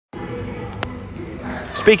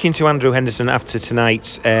speaking to Andrew Henderson after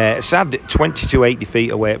tonight's sad 22-8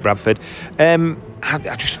 defeat away at Bradford,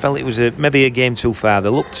 I just felt it was maybe a game too far. They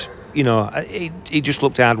looked, it just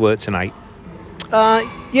looked hard work tonight.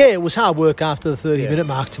 It was hard work after the 30-minute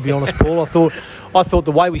mark, to be honest, Paul. I thought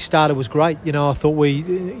the way we started was great. I thought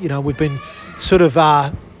we've been sort of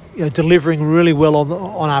delivering really well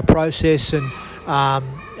on our process and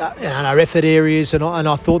our effort areas, and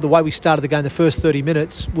I thought the way we started the game, the first 30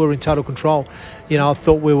 minutes, we were in total control. I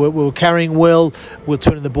thought we were carrying well, we were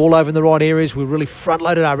turning the ball over in the right areas, we really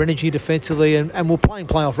front-loaded our energy defensively, and we're playing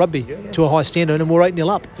playoff rugby to a high standard, and we're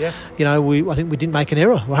 8-0 up. I think we didn't make an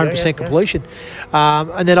error, 100% completion.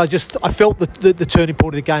 And then I felt the turning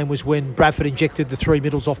point of the game was when Bradford injected the three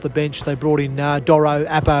middles off the bench. They brought in Doro,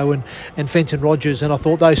 Appo and Fenton Rogers, and I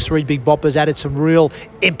thought those three big boppers added some real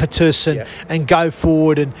impetus and go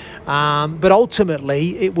forward. But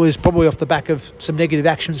ultimately, it was probably off the back of some negative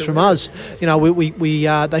actions from us.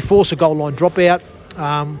 They force a goal line dropout,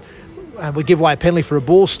 and we give away a penalty for a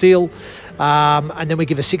ball steal, and then we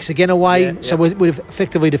give a 6 again away. So we've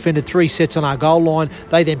effectively defended 3 sets on our goal line.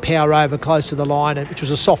 They then power over close to the line, which was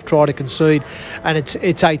a soft try to concede, and it's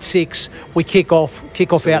 8-6. We kick off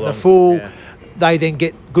out the full. They then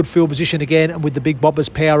get good field position again, and with the big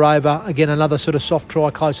boppers power over, again another sort of soft try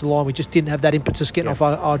close to the line. We just didn't have that impetus getting off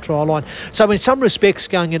our try line. So in some respects,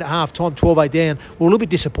 going in at half time, 12-8 down, we're a little bit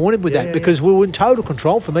disappointed with that because we were in total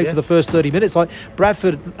control for me for the first 30 minutes. Like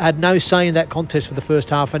Bradford had no say in that contest for the first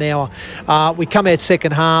half an hour. We come out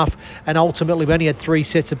second half, and ultimately we only had 3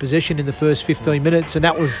 sets of possession in the first 15 minutes, and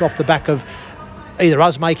that was off the back of either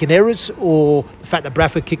us making errors or the fact that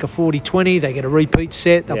Bradford kick a 40-20, they get a repeat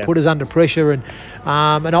set, they'll put us under pressure, and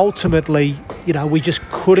ultimately, we just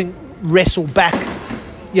couldn't wrestle back,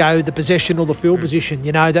 the possession or the field position.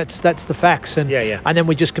 That's the facts, and then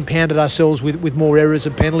we just compounded ourselves with more errors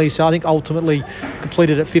and penalties. So I think ultimately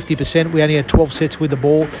completed at 50%. We only had 12 sets with the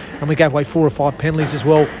ball, and we gave away 4 or 5 penalties as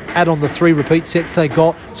well. Add on the 3 repeat sets they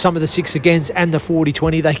got, some of the 6 agains and the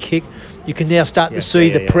 40-20 they kicked. You can now start to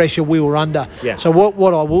see the pressure we were under. So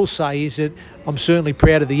what I will say is that I'm certainly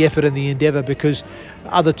proud of the effort and the endeavour, because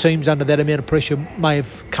other teams under that amount of pressure may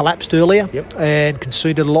have collapsed earlier and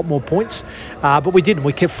conceded a lot more points. But we didn't.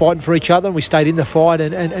 We kept fighting for each other, and we stayed in the fight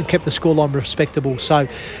and kept the scoreline respectable. So,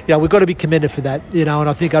 we've got to be commended for that. And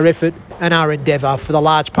I think our effort and our endeavour for the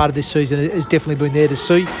large part of this season has definitely been there to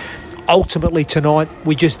see. Ultimately tonight,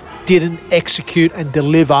 we just didn't execute and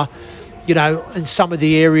deliver, in some of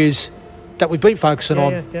the areas that we've been focusing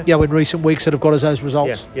on, in recent weeks that have got us those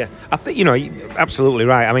results. I think, you're absolutely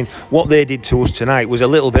right. I mean, what they did to us tonight was a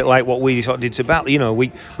little bit like what we sort of did to Battle.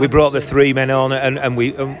 We brought the 3 men on and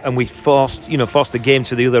we forced the game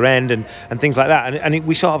to the other end and things like that. And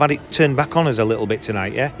we sort of had it turned back on us a little bit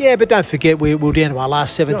tonight, Yeah, but don't forget, we were down to our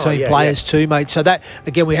last 17 players too, mate. So that,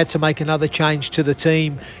 again, we had to make another change to the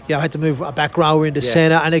team. Had to move a back rower into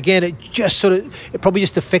centre. And again, it probably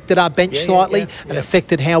just affected our bench slightly and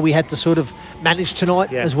affected how we had to sort of managed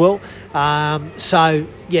tonight as well.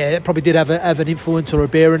 It probably did have an influence or a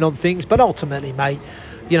bearing on things. But ultimately, mate,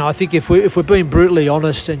 I think if we're being brutally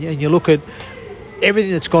honest, and you look at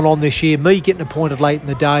everything that's gone on this year, me getting appointed late in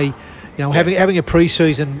the day, having a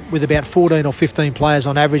pre-season with about 14 or 15 players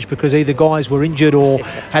on average, because either guys were injured or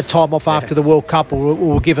had time off after the World Cup or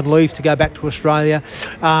were given leave to go back to Australia.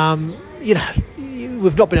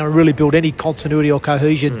 We've not been able to really build any continuity or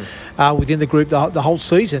cohesion within the group the whole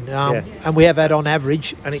season, and we have had on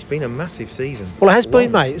average. And it's been a massive season. Well, it has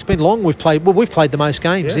been, mate. It's been long. We've played the most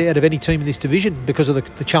games out of any team in this division because of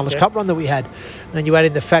the Challenge Cup run that we had, and then you add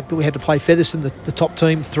in the fact that we had to play Featherstone, the top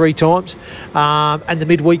team, 3 times, and the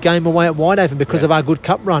midweek game away at Whitehaven because of our good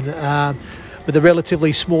cup run. With a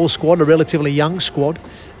relatively small squad, a relatively young squad,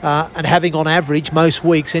 and having on average most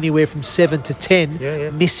weeks anywhere from 7 to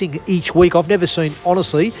 10 missing each week. I've never seen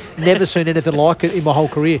anything like it in my whole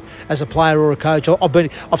career as a player or a coach.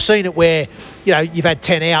 I've seen it where you've had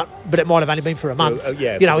 10 out, but it might have only been for a month.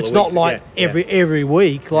 It's not like every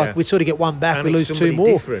week. Like we sort of get one back, and we lose 2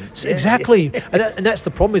 more. Exactly, and that's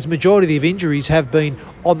the problem. Is majority of injuries have been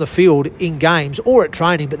on the field in games or at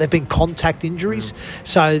training, but they've been contact injuries.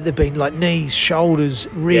 So they've been like knees, shoulders,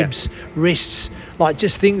 ribs, wrists, like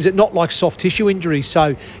just things that not like soft tissue injuries.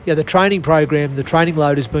 So the training program, the training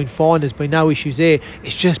load has been fine. There's been no issues there.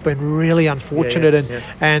 It's just been really unfortunate,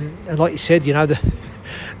 and like you said,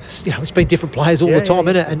 it's been different players all the time,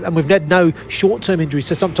 isn't it? And we've had no short-term injuries.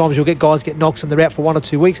 So sometimes you'll get guys get knocks and they're out for 1 or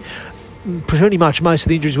 2 weeks. Pretty much most of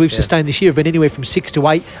the injuries we've sustained this year have been anywhere from 6 to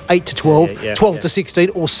 8, 8 to 12, 12 to 16,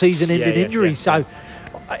 or season-ending injuries. So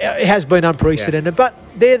it has been unprecedented. But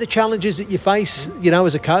they're the challenges that you face,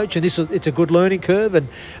 as a coach, and it's a good learning curve, and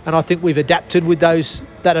I think we've adapted with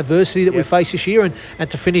that adversity that we face this year,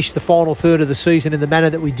 and to finish the final third of the season in the manner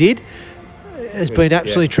that we did has been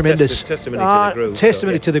absolutely tremendous. Testimony to the group.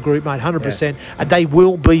 Testimony to the group, mate, 100%. And they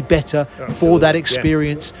will be better for that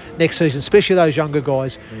experience next season, especially those younger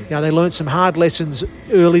guys. They learned some hard lessons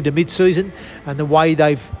early to mid-season, and the way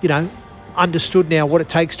they've, understood now what it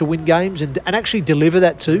takes to win games and actually deliver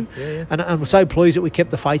that too. And I'm so pleased that we kept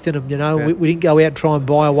the faith in them. We didn't go out and try and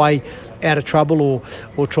buy a way out of trouble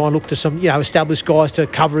or try and look to some established guys to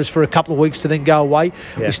cover us for a couple of weeks to then go away.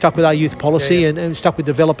 We stuck with our youth policy and stuck with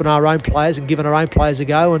developing our own players and giving our own players a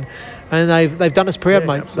go, and they've done us proud,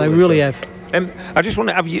 mate. They really have. I just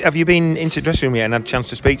wonder, have you been into the dressing room yet and had a chance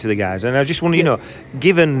to speak to the guys? And I just wonder,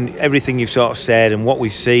 given everything you've sort of said and what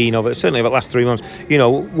we've seen of it, certainly over the last 3 months,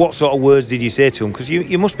 what sort of words did you say to them? Because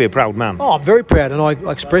you must be a proud man. Oh, I'm very proud, and I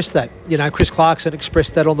expressed that. Chris Clarkson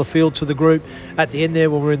expressed that on the field to the group at the end there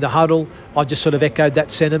when we were in the huddle. I just sort of echoed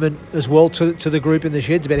that sentiment as well to the group in the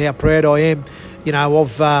sheds about how proud I am,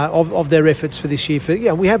 of their efforts for this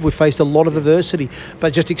year. We've faced a lot of adversity,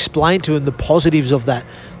 but just explain to them the positives of that.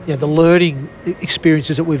 The learning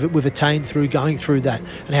experiences that we've attained through going through that,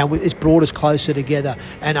 and how it's brought us closer together,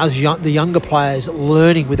 and us the younger players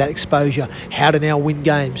learning with that exposure how to now win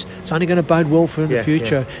games. It's only going to bode well for in the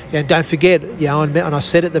future. And don't forget, and I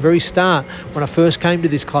said at the very start when I first came to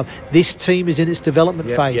this club, this team is in its development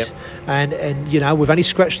phase, and we've only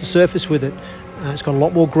scratched the surface with it. It's got a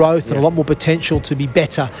lot more growth and a lot more potential to be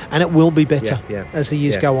better, and it will be better as the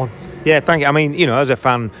years go on. Yeah, thank you. I mean, as a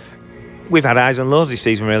fan, we've had highs and lows this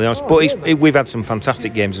season, really honest, we've had some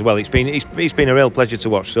fantastic games as well. It's been a real pleasure to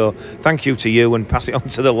watch. So thank you to you, and pass it on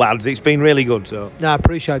to the lads. It's been really good. So I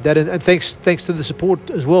appreciate that, and thanks to the support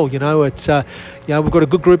as well. It's we've got a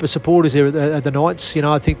good group of supporters here at the Knights.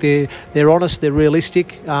 I think they're honest, they're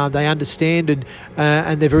realistic, they understand,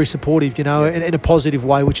 and they're very supportive. In a positive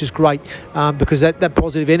way, which is great, because that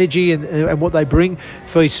positive energy and what they bring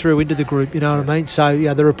feeds through into the group. You know what I mean? So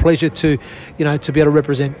they're a pleasure to be able to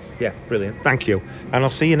represent. Yeah, brilliant. Thank you. And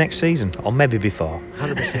I'll see you next season, or maybe before.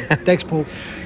 100%. Thanks, Paul.